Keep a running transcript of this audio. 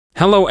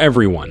Hello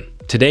everyone!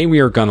 Today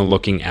we are gonna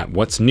looking at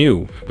what's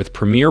new with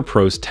Premiere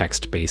Pro's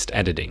text-based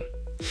editing.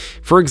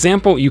 For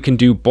example, you can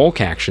do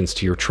bulk actions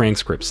to your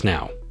transcripts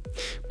now.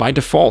 By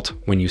default,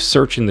 when you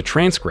search in the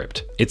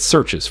transcript, it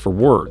searches for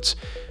words.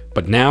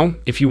 But now,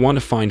 if you want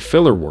to find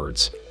filler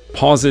words,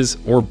 pauses,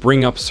 or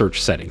bring up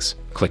search settings,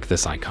 click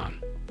this icon.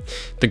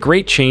 The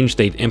great change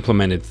they've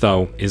implemented,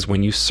 though, is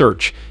when you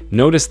search,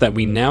 notice that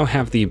we now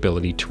have the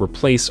ability to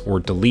replace or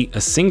delete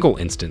a single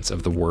instance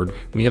of the word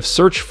we have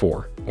searched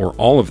for, or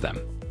all of them.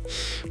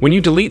 When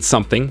you delete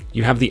something,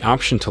 you have the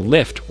option to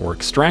lift or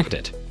extract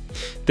it.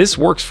 This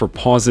works for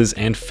pauses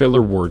and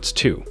filler words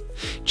too.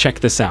 Check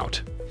this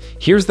out.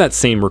 Here's that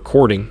same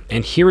recording,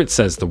 and here it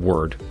says the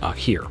word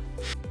here.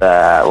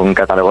 Un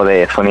catálogo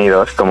de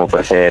sonidos como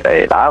puede ser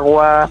el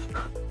agua,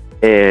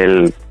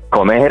 el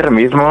comer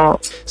mismo.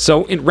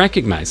 So it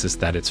recognizes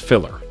that it's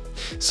filler.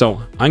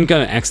 So I'm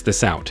gonna X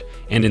this out,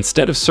 and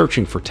instead of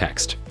searching for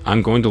text,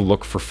 I'm going to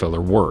look for filler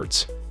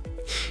words.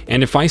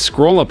 And if I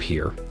scroll up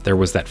here, there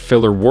was that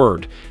filler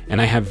word, and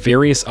I have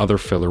various other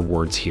filler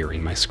words here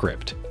in my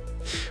script.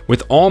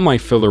 With all my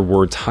filler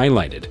words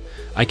highlighted,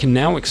 I can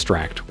now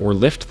extract or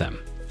lift them.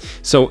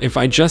 So if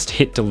I just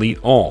hit delete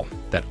all,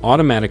 that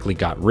automatically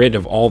got rid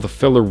of all the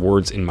filler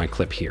words in my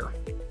clip here.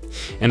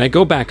 And I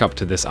go back up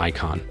to this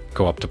icon,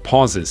 go up to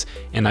pauses,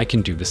 and I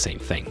can do the same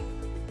thing.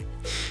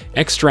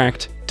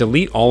 Extract,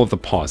 delete all of the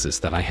pauses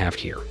that I have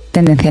here.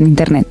 Tendencia en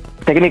Internet.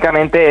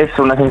 Técnicamente es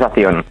una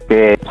sensación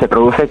que se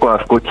produce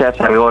cuando escuchas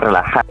algo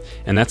relajado.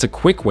 And that's a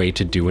quick way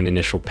to do an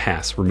initial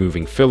pass,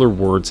 removing filler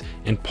words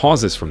and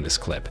pauses from this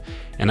clip.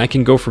 And I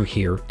can go from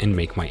here and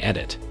make my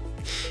edit.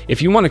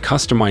 If you want to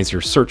customize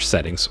your search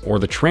settings or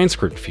the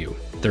transcript view,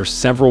 there's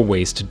several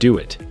ways to do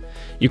it.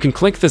 You can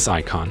click this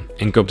icon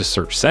and go to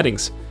Search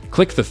Settings,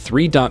 click the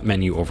three-dot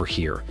menu over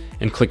here,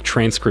 and click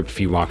Transcript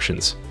View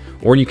Options.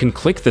 Or you can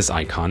click this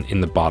icon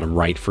in the bottom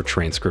right for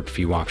Transcript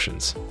View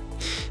Options.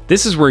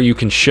 This is where you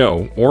can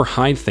show or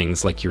hide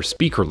things like your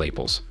speaker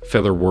labels,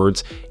 filler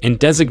words, and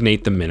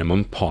designate the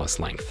minimum pause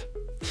length.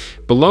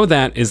 Below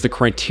that is the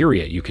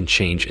criteria you can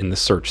change in the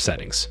search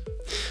settings.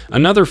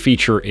 Another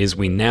feature is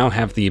we now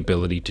have the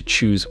ability to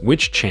choose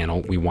which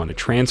channel we want to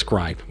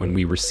transcribe when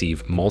we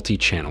receive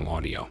multi-channel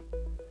audio.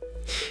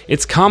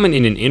 It's common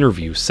in an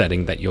interview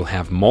setting that you'll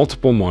have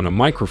multiple mono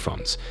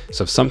microphones,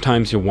 so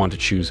sometimes you'll want to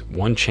choose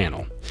one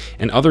channel,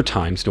 and other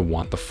times you'll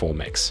want the full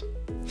mix.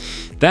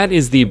 That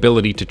is the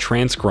ability to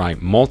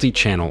transcribe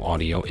multi-channel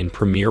audio in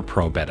Premiere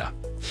Pro Beta.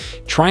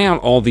 Try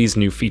out all these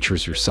new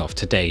features yourself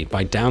today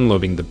by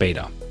downloading the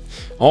beta.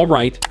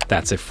 Alright,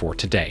 that's it for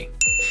today.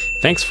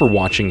 Thanks for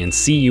watching and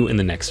see you in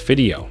the next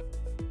video.